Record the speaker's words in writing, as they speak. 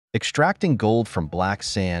Extracting gold from black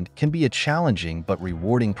sand can be a challenging but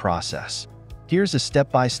rewarding process. Here's a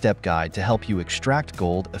step-by-step guide to help you extract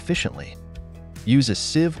gold efficiently. Use a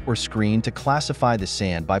sieve or screen to classify the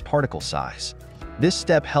sand by particle size. This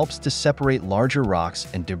step helps to separate larger rocks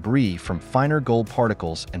and debris from finer gold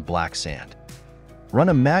particles and black sand. Run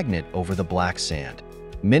a magnet over the black sand.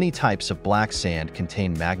 Many types of black sand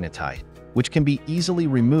contain magnetite, which can be easily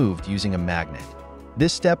removed using a magnet.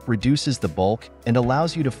 This step reduces the bulk and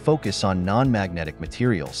allows you to focus on non-magnetic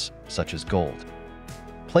materials, such as gold.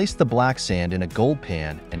 Place the black sand in a gold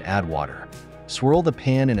pan and add water. Swirl the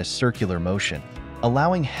pan in a circular motion,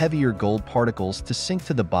 allowing heavier gold particles to sink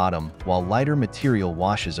to the bottom while lighter material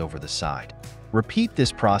washes over the side. Repeat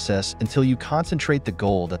this process until you concentrate the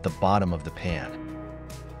gold at the bottom of the pan.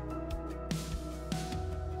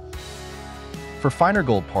 For finer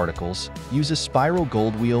gold particles, use a spiral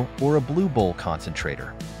gold wheel or a blue bowl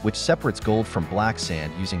concentrator, which separates gold from black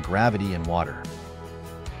sand using gravity and water.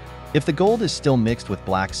 If the gold is still mixed with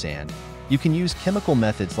black sand, you can use chemical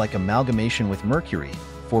methods like amalgamation with mercury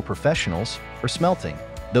for professionals or smelting,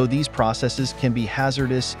 though these processes can be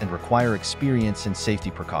hazardous and require experience and safety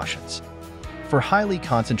precautions. For highly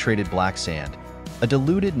concentrated black sand, a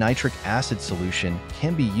diluted nitric acid solution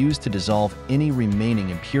can be used to dissolve any remaining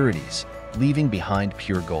impurities, leaving behind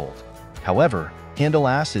pure gold. However, handle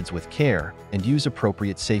acids with care and use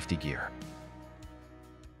appropriate safety gear.